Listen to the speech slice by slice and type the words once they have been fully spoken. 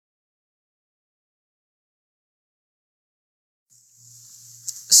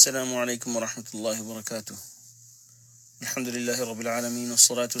السلام عليكم ورحمة الله وبركاته. الحمد لله رب العالمين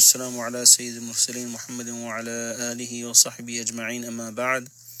والصلاة والسلام على سيد المرسلين محمد وعلى آله وصحبه أجمعين أما بعد.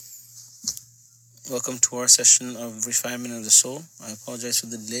 Welcome to our session of Refinement of the Soul. I apologize for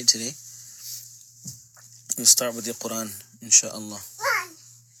the delay today. We'll start with the Quran, inshaAllah.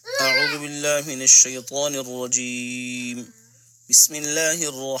 أعوذ بالله من الشيطان الرجيم. بسم الله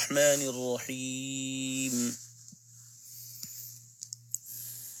الرحمن الرحيم.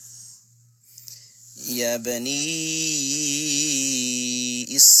 يا بني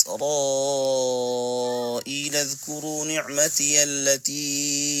إسرائيل اذكروا نعمتي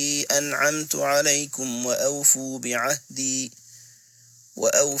التي أنعمت عليكم وأوفوا بعهدي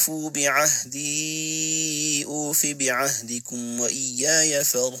أوف بعهدكم وإياي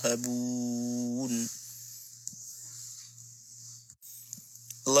فارهبون.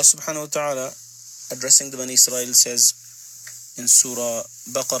 Allah subhanahu wa ta'ala, addressing the Bani Israel, says in Surah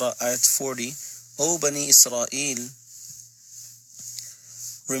Baqarah ayat 40, O Bani Israel,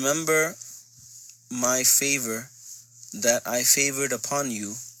 remember my favor that I favored upon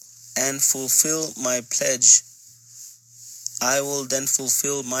you and fulfill my pledge. I will then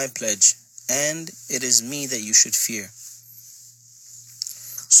fulfill my pledge, and it is me that you should fear.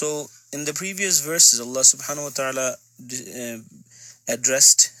 So in the previous verses, Allah subhanahu wa ta'ala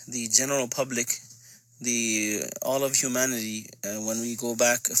addressed the general public, all of humanity, when we go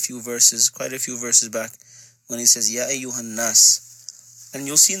back quite a few verses back, when he says, Ya ayyuhan nas. And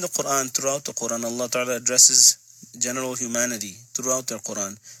you'll see in the Quran, throughout the Quran, Allah Ta'ala addresses general humanity throughout the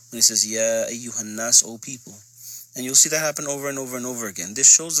Quran, when he says, Ya ayyuhan nas, O people. And you'll see that happen over and over and over again. This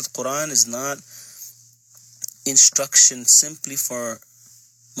shows that the Quran is not instruction simply for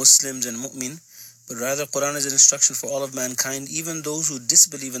Muslims and mu'min, but rather Quran is an instruction for all of mankind, even those who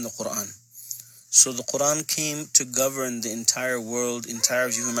disbelieve in the Quran. So the Quran came to govern the entire world, entire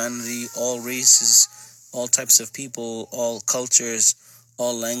humanity, all races, all types of people, all cultures,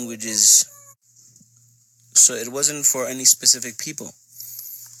 all languages. So it wasn't for any specific people.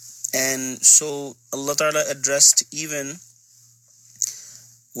 And so Allah Ta'ala addressed, even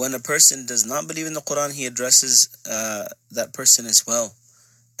when a person does not believe in the Quran, He addresses that person as well.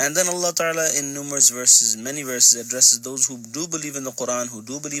 And then Allah Ta'ala in numerous verses, many verses, addresses those who do believe in the Quran, who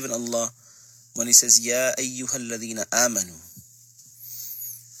do believe in Allah, when He says, Ya ayyuhalladhina amanu.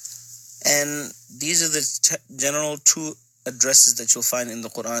 And these are the general two addresses that you'll find in the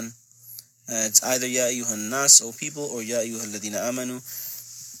Quran. It's either Ya ayyuhan nas, O people, or Ya ayyuhalladhina amanu,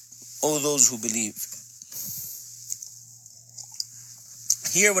 O those who believe.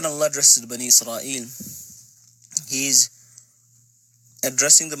 Here when Allah addresses the Bani Israel, He's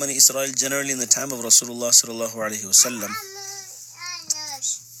addressing the Bani Israel generally in the time of Rasulullah sallallahu alaihi wasallam.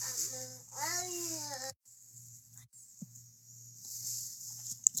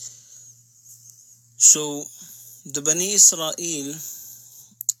 So the Bani Israel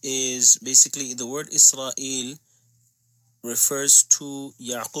is basically, the word Israel refers to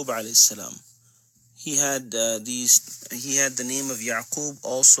Yaqub alayhi salam. He had the name of Yaqub,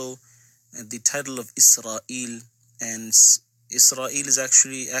 also the title of Israel, and Israel is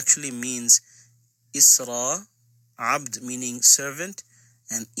actually means Isra, Abd meaning servant,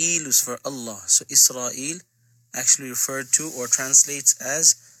 and Il is for Allah. So Israel actually referred to or translates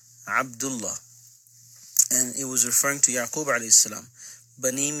as Abdullah, and it was referring to Yaqub alayhi salam.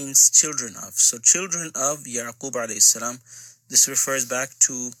 Bani means children of. So children of Yaqub alayhi salam. This refers back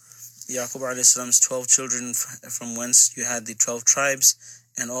to Yaqub alayhi salam's 12 children, from whence you had the 12 tribes,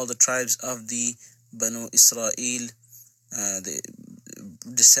 and all the tribes of the Banu Israel, they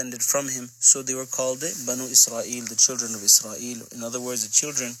descended from him. So they were called the Banu Israel, the children of Israel. In other words, the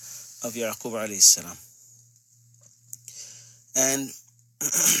children of Yaqub alayhi salam. And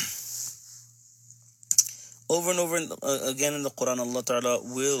over and over again in the Quran, Allah Ta'ala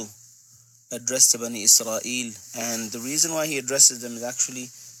will address the Bani Israel. And the reason why He addresses them is actually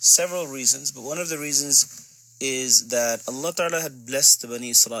several reasons. But one of the reasons is that Allah Ta'ala had blessed the Bani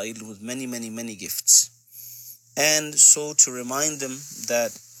Israel with many, many, many gifts. And so to remind them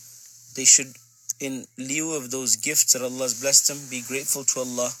that they should, in lieu of those gifts that Allah has blessed them, be grateful to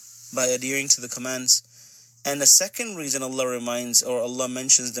Allah by adhering to the commands. And the second reason Allah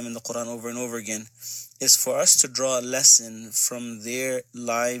mentions them in the Quran over and over again is for us to draw a lesson from their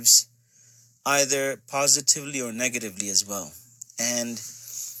lives, either positively or negatively as well. And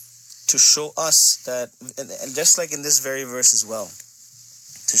to show us that, and just like in this very verse as well,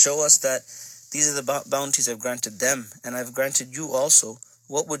 to show us that these are the bounties I've granted them, and I've granted you also.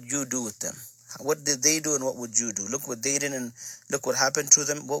 What would you do with them? What did they do and what would you do? Look what they did and look what happened to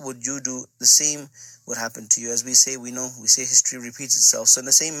them. What would you do? The same would happen to you. As we say, we say history repeats itself. So in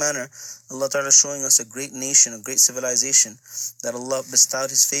the same manner, Allah Ta'ala is showing us a great nation, a great civilization that Allah bestowed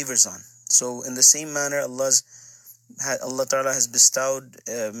His favors on. So in the same manner, Allah Ta'ala has bestowed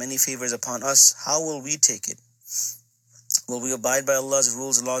many favors upon us. How will we take it? Will we abide by Allah's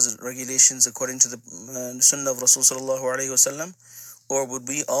rules, laws, and regulations according to the Sunnah of Rasul Sallallahu Alaihi Wasallam? Or would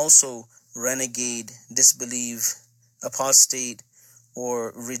we also renegade, disbelieve, apostate,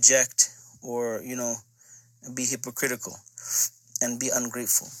 or reject, or be hypocritical and be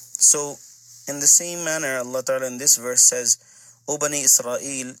ungrateful? So in the same manner, Allah Ta'ala in this verse says, O Bani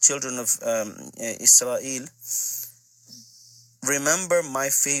Israel, children of Israel, remember my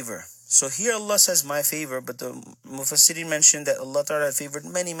favor. So here Allah says my favor, but the Mufassirin mentioned that Allah Ta'ala favored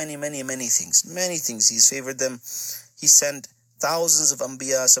many things. Many things. He's favored them. He sent thousands of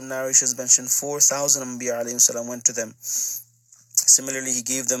Anbiya. Some narrations mention 4,000 Anbiya alayhi salam went to them. Similarly, He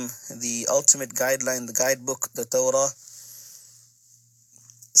gave them the ultimate guideline, the guidebook, the Torah.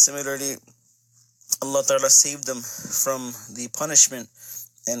 Similarly, Allah Ta'ala saved them from the punishment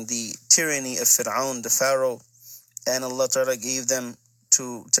and the tyranny of Fir'aun, the Pharaoh. And Allah Ta'ala gave them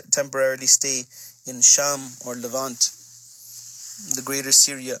to temporarily stay in Sham or Levant, the greater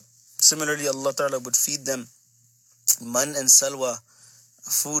Syria. Similarly, Allah Ta'ala would feed them man and salwa,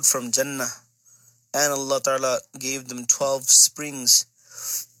 food from Jannah. And Allah Ta'ala gave them 12 springs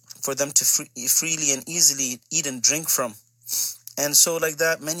for them to freely and easily eat and drink from. And so like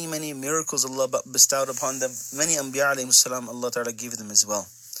that, many miracles Allah bestowed upon them. Many Anbiya alayhi salam, Allah Ta'ala gave them as well.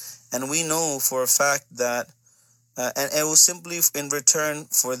 And we know for a fact that and it was simply in return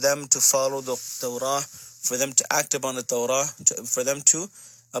for them to follow the Torah, for them to act upon the Torah, for them to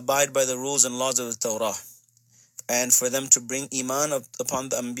abide by the rules and laws of the Torah, and for them to bring Iman upon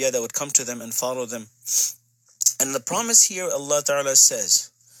the Anbiya that would come to them and follow them. And the promise here, Allah Ta'ala says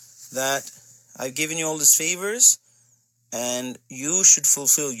that I've given you all these favors and you should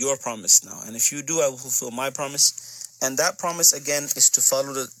fulfill your promise now. And if you do, I will fulfill my promise. And that promise again is to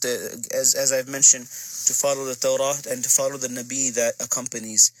follow as I've mentioned, to follow the Torah and to follow the Nabi that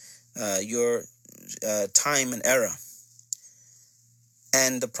accompanies your time and era.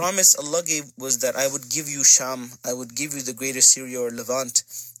 And the promise Allah gave was that I would give you Sham, I would give you the greater Syria or Levant,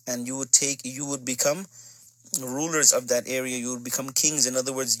 and you would become rulers of that area, you would become kings. In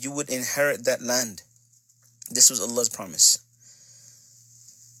other words, you would inherit that land. This was Allah's promise.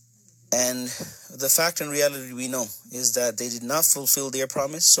 And the fact and reality we know is that they did not fulfill their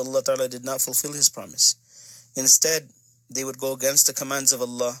promise, so Allah Ta'ala did not fulfill His promise. Instead, they would go against the commands of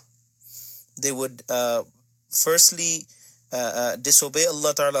Allah. They would firstly disobey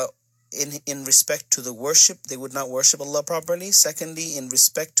Allah Ta'ala in respect to the worship. They would not worship Allah properly. Secondly, in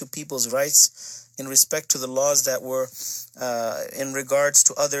respect to people's rights, in respect to the laws that were in regards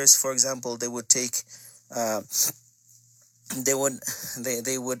to others. For example, they would take they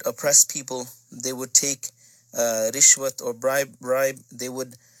would oppress people. They would take rishwat or bribe. They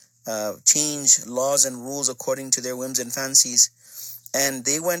would change laws and rules according to their whims and fancies. And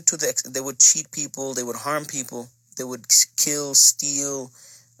they would cheat people. They would harm people. They would kill, steal,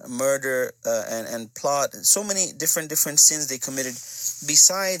 murder, and plot. So many different sins they committed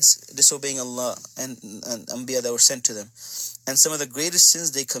besides disobeying Allah and Anbiya that were sent to them. And some of the greatest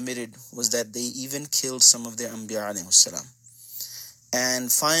sins they committed was that they even killed some of their Anbiya alayhi salam.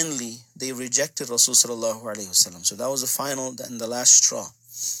 And finally, they rejected Rasul sallallahu alaihi wasallam. So that was the final and the last straw.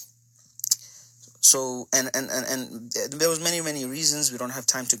 So, and there was many reasons. We don't have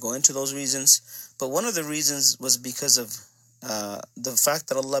time to go into those reasons. But one of the reasons was because of the fact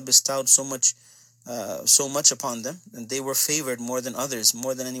that Allah bestowed so much upon them, and they were favored more than others,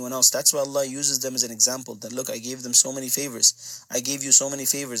 more than anyone else. That's why Allah uses them as an example, that look, I gave them so many favors. I gave you so many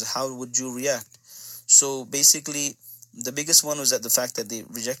favors. How would you react? So basically, the biggest one was that the fact that they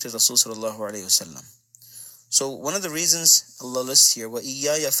rejected Rasul sallallahu alaihi wasallam. So one of the reasons Allah lists here,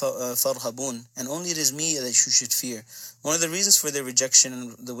 وَإِيَّايَ فَارْهَبُونَ, and only it is me that you should fear. One of the reasons for their rejection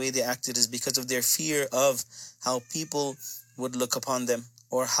and the way they acted is because of their fear of how people would look upon them,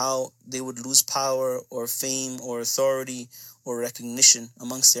 or how they would lose power or fame or authority or recognition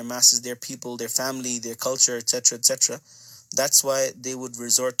amongst their masses, their people, their family, their culture, etc., etc. That's why they would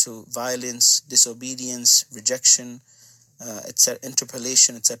resort to violence, disobedience, rejection, etc.,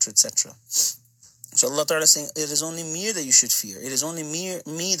 interpolation, etc., etc. So Allah Ta'ala is saying, it is only me that you should fear. It is only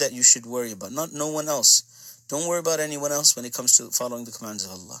me that you should worry about, not no one else. Don't worry about anyone else when it comes to following the commands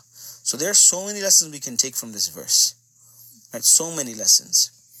of Allah. So there are so many lessons we can take from this verse. Right? So many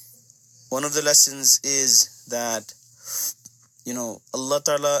lessons. One of the lessons is that Allah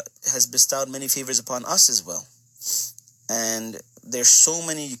Ta'ala has bestowed many favors upon us as well. And there's so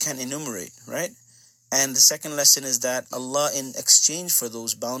many you can't enumerate, right? And the second lesson is that Allah, in exchange for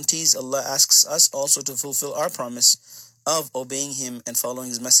those bounties, Allah asks us also to fulfill our promise of obeying Him and following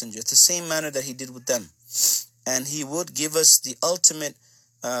His messenger, the same manner that He did with them. And He would give us the ultimate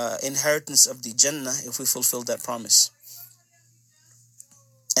inheritance of the Jannah if we fulfill that promise.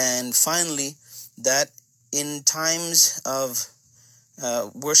 And finally, that in times of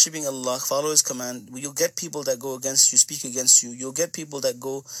worshipping Allah, follow His command, you'll get people that go against you, speak against you. You'll get people that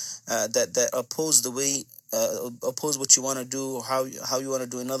go that oppose the way, oppose what you want to do, or how you want to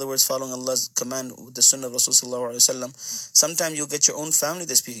do. In other words, following Allah's command, the Sunnah of Rasulullah. Sometimes you'll get your own family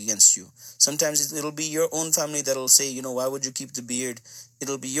that speak against you. Sometimes it'll be your own family that'll say, why would you keep the beard?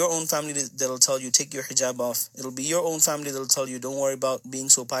 It'll be your own family that'll tell you, take your hijab off. It'll be your own family that'll tell you, don't worry about being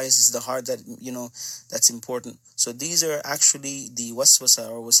so pious. It's the heart that, that's important. So these are actually the waswasa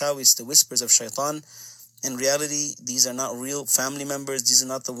or wasawis, the whispers of shaitan. In reality, these are not real family members. These are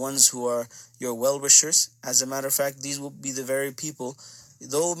not the ones who are your well-wishers. As a matter of fact, these will be the very people,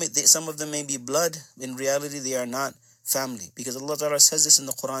 though some of them may be blood, in reality they are not family. Because Allah Ta'ala says this in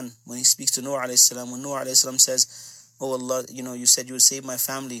the Quran when He speaks to Nuh alayhi salam. When Nuh alayhi salam says, "Oh Allah, you said you would save my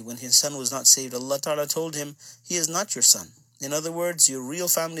family." When his son was not saved, Allah Ta'ala told him, he is not your son. In other words, your real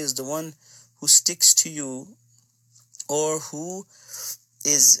family is the one who sticks to you or who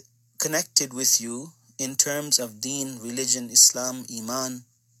is connected with you in terms of deen, religion, Islam, Iman,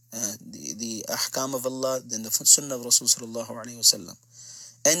 the ahkam of Allah, then the Sunnah of Rasulullah sallallahu alaihi wasallam.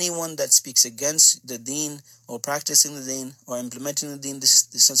 Anyone that speaks against the deen or practicing the deen or implementing the deen,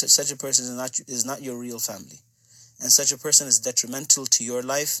 such a person is not your real family. And such a person is detrimental to your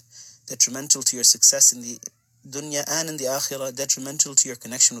life, detrimental to your success in the dunya and in the akhirah, detrimental to your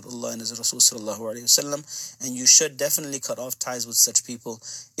connection with Allah and His Rasul sallallahu alaihi wasallam. And you should definitely cut off ties with such people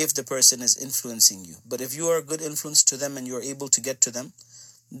if the person is influencing you. But if you are a good influence to them and you are able to get to them,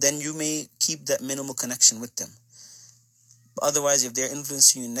 then you may keep that minimal connection with them. But otherwise, if they're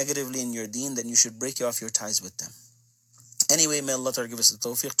influencing you negatively in your deen, then you should break off your ties with them. Anyway, may Allah give us the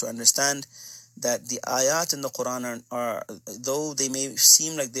tawfiq to understand that the ayat in the Quran are, though they may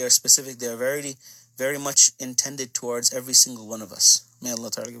seem like they are specific, they are very, very much intended towards every single one of us. May Allah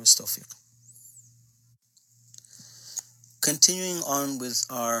give us tawfiq. Continuing on with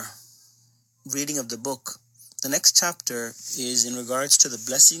our reading of the book, the next chapter is in regards to the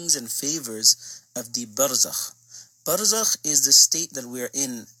blessings and favors of the barzakh. Barzakh is the state that we are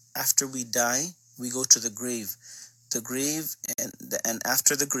in after we die. We go to the grave. The grave and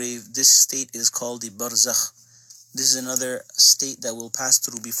after the grave, this state is called the barzakh. This is another state that we'll pass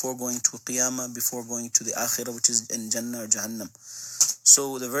through before going to Qiyamah, before going to the Akhirah, which is in Jannah or Jahannam.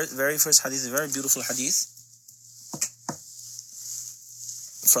 So the very first hadith, a very beautiful hadith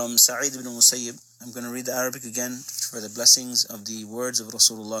from Sa'id ibn Musayyib. I'm going to read the Arabic again for the blessings of the words of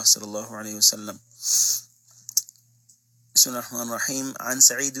Rasulullah sallallahu alayhi wa sallam. Bismillahirrahmanirrahim. An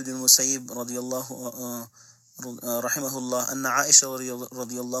Sa'id ibn Musayyib radiyallahu رحمه الله أن عائشة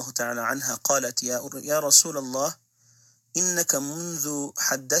رضي الله تعالى عنها قالت يا رسول الله إنك منذ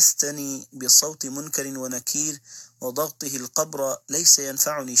حدثتني بصوت منكر ونكير وضغطه القبر ليس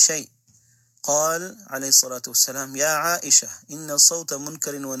ينفعني شيء. قال عليه الصلاة والسلام يا عائشة إن صوت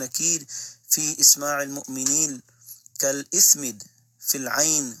منكر ونكير في إسماع المؤمنين كالإثمد في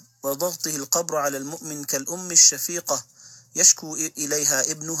العين وضغطه القبر على المؤمن كالأم الشفيقة يشكو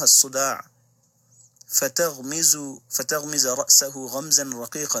إليها ابنها الصداع فتغمز رأسه غمزا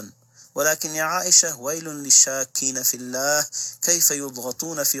رقيقا. ولكن يا عائشة ويل للشاكين في الله كيف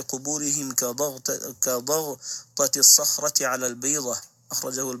يضغطون في قبورهم كضغطة الصخرة على البيضة.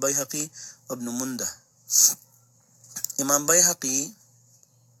 أخرجه البيهقي وابن منده. Imam Bayhaqi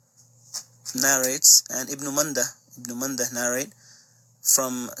narrates and Ibn Mandah narrate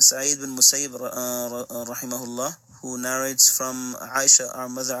from Sa'id bin Musayyib rahimahullah, who narrates from Aisha, our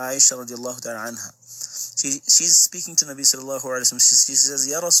mother Aisha radiallahu ta'ala anha. She's speaking to Nabi sallallahu alaihi wasallam. She says,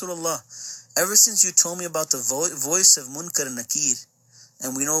 Ya Rasulullah, ever since you told me about the voice of Munkar and Nakir,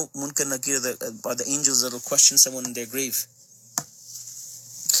 and we know Munkar and Nakir are the angels that will question someone in their grave.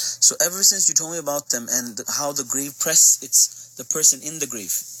 So ever since you told me about them and how the grave press the person in the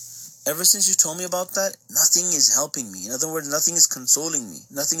grave, ever since you told me about that, nothing is helping me. In other words, nothing is consoling me.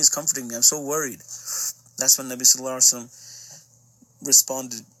 Nothing is comforting me. I'm so worried. That's when Nabi sallallahu alaihi wasallam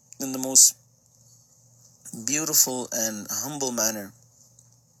responded in the most beautiful and humble manner,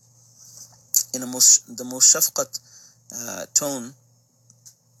 in the most shafqat tone,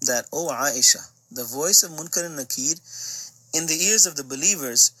 that, O Aisha, the voice of Munkar and Nakir in the ears of the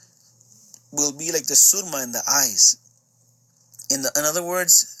believers will be like the surma in the eyes, In other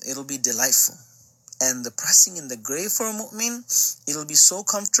words, it'll be delightful. And the pressing in the grave for a mu'min, it'll be so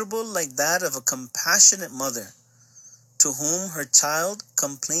comfortable, like that of a compassionate mother to whom her child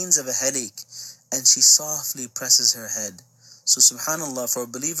complains of a headache and she softly presses her head. So subhanallah, for a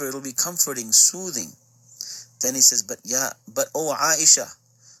believer it'll be comforting, soothing. Then he says, but O Aisha,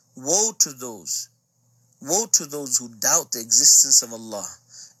 woe to those who doubt the existence of Allah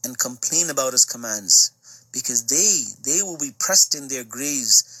and complain about His commands, because they will be pressed in their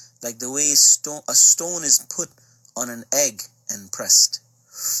graves like the way a stone is put on an egg and pressed.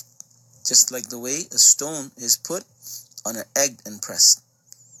 Just like the way a stone is put on an egg and pressed.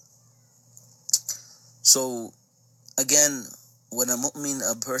 So again, when a mu'min,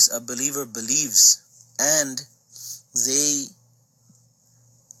 a believer believes and they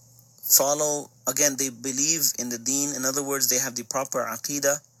follow, again, they believe in the deen. In other words, they have the proper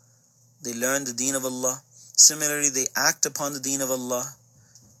aqidah. They learn the deen of Allah. Similarly, they act upon the deen of Allah,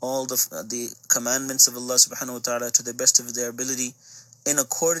 all the commandments of Allah subhanahu wa ta'ala to the best of their ability, in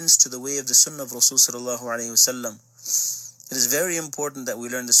accordance to the way of the sunnah of Rasul sallallahu alayhi wasallam. It is very important that we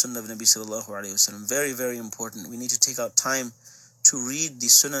learn the sunnah of Nabi sallallahu alayhi wasallam. Very, very important. We need to take out time to read the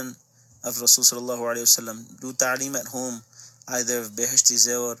sunnah of Rasul sallallahu alayhi wasallam. Do ta'aleem at home, either of Beheshti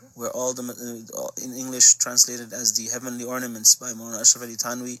Zawar, where all in English translated as the Heavenly Ornaments by Maulana Ashraf Ali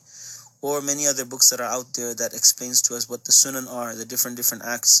Thanwi, or many other books that are out there that explains to us what the sunnah are, the different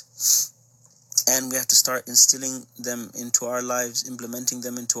acts. And we have to start instilling them into our lives, implementing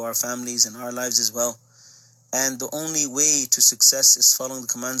them into our families and our lives as well. And the only way to success is following the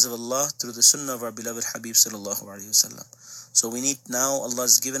commands of Allah through the sunnah of our beloved Habib sallallahu alaihi wasallam. So we need now, Allah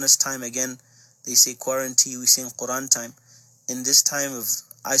has given us time again. They say quarantine, we say in Quran time. In this time of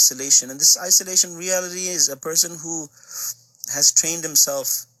isolation, and this isolation reality is a person who has trained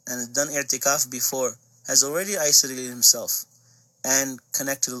himself and done i'tikaf before, has already isolated himself and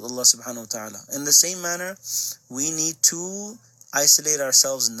connected with Allah subhanahu wa ta'ala. In the same manner, we need to isolate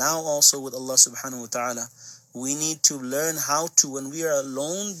ourselves now also with Allah subhanahu wa ta'ala. We need to learn how to, when we are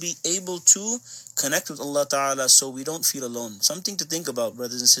alone, be able to connect with Allah ta'ala so we don't feel alone. Something to think about,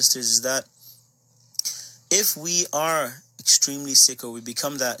 brothers and sisters, is that if we are extremely sick or we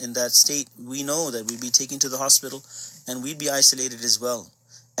become in that state, we know that we'd be taken to the hospital and we'd be isolated as well.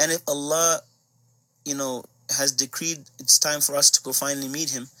 And if Allah, has decreed it's time for us to go finally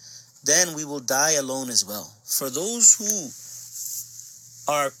meet Him, then we will die alone as well. For those who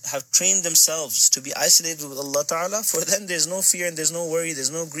have trained themselves to be isolated with Allah Ta'ala, for them there's no fear and there's no worry,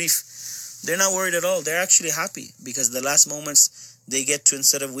 there's no grief. They're not worried at all. They're actually happy because the last moments they get to,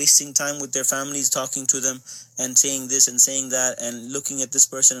 instead of wasting time with their families, talking to them and saying this and saying that and looking at this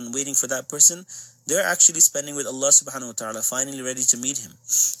person and waiting for that person, they're actually spending with Allah subhanahu wa ta'ala, finally ready to meet Him.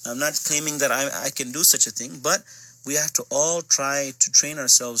 I'm not claiming that I can do such a thing, but we have to all try to train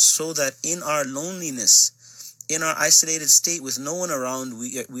ourselves so that in our loneliness, in our isolated state with no one around,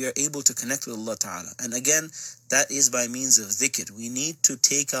 we are able to connect with Allah ta'ala. And again, that is by means of dhikr. We need to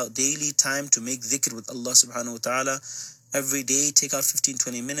take out daily time to make dhikr with Allah subhanahu wa ta'ala. Every day, take out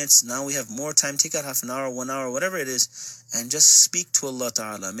 15-20 minutes. Now we have more time. Take out half an hour, 1 hour, whatever it is, and just speak to Allah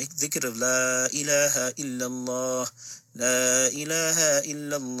Ta'ala. Make dhikr of La ilaha illallah, La ilaha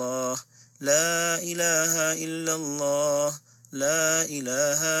illallah, La ilaha illallah, La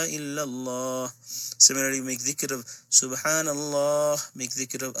ilaha illallah. Similarly, make dhikr of Subhanallah, make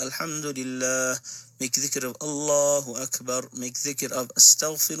dhikr of Alhamdulillah, make dhikr of Allahu Akbar, make dhikr of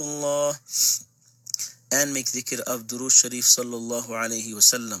Astaghfirullah, and make dhikr of Durood Sharif sallallahu alayhi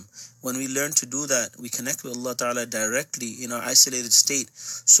wasallam. When we learn to do that, we connect with Allah Ta'ala directly in our isolated state.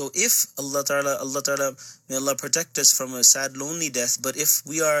 So if Allah Ta'ala, may Allah protect us from a sad, lonely death, but if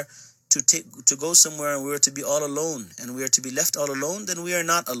we are to go somewhere and we are to be all alone and we are to be left all alone, then we are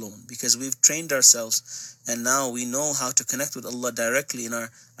not alone because we've trained ourselves and now we know how to connect with Allah directly in our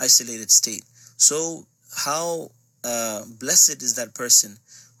isolated state. So how blessed is that person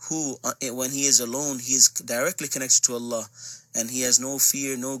who, when he is alone, he is directly connected to Allah and he has no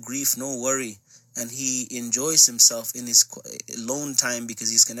fear, no grief, no worry, and he enjoys himself in his alone time because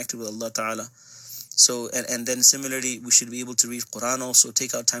he's connected with Allah Ta'ala. So, and then similarly, we should be able to read Quran also.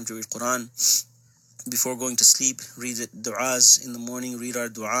 Take out time to read Quran before going to sleep. Read the du'as in the morning, read our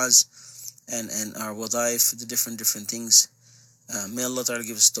du'as and our wadhaif, the different things. May Allah Ta'ala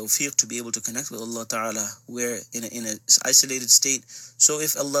give us tawfiq to be able to connect with Allah Ta'ala. We're in an isolated state. So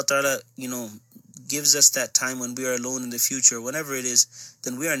if Allah Ta'ala, gives us that time when we are alone in the future, whenever it is,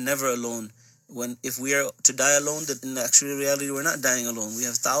 then we are never alone. if we are to die alone, that in actual reality we're not dying alone. We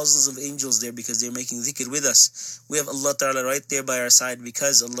have thousands of angels there because they're making dhikr with us. We have Allah Ta'ala right there by our side,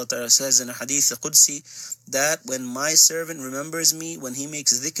 because Allah Ta'ala says in a hadith Qudsi that when my servant remembers me, when he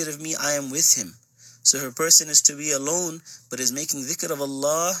makes dhikr of me, I am with him. So if a person is to be alone but is making dhikr of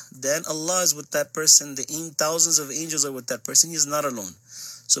Allah, then Allah is with that person. The thousands of angels are with that person. He is not alone.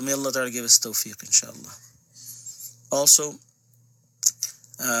 So may Allah Ta'ala give us tawfiq, inshallah. Also,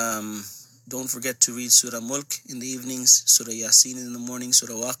 don't forget to read Surah Mulk in the evenings, Surah Yasin in the morning,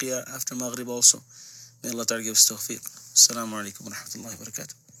 Surah Waqiyah after Maghrib also. May Allah Ta'ala give us tawfiq. Assalamu alaikum wa rahmatullahi wa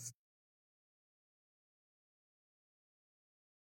barakatuh.